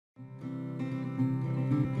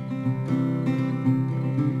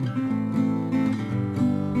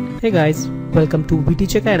Hey guys, welcome to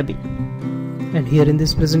VTech Academy, and here in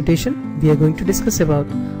this presentation we are going to discuss about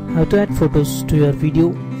how to add photos to your video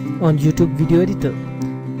on YouTube video editor.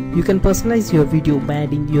 You can personalize your video by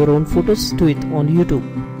adding your own photos to it on YouTube.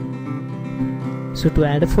 So to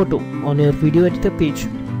add a photo on your video editor page,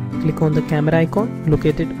 click on the camera icon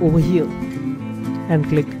located over here and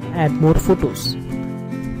click add more photos.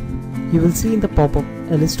 You will see in the pop-up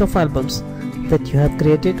a list of albums that you have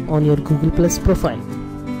created on your Google Plus profile.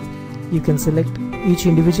 You can select each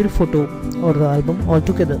individual photo or the album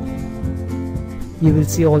altogether. You will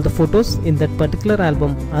see all the photos in that particular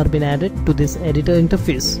album are been added to this editor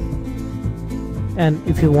interface. And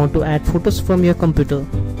if you want to add photos from your computer,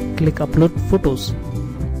 click upload photos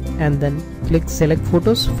and then click select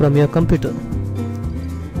photos from your computer.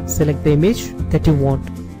 Select the image that you want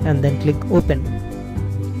and then click open.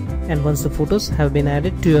 And once the photos have been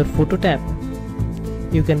added to your photo tab,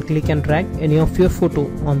 you can click and drag any of your photo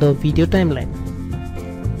on the video timeline.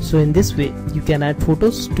 So in this way you can add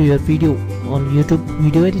photos to your video on YouTube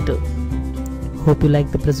video editor. Hope you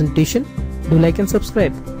like the presentation. Do like and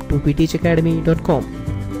subscribe to vtechacademy.com.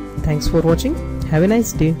 Thanks for watching. Have a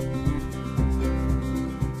nice day.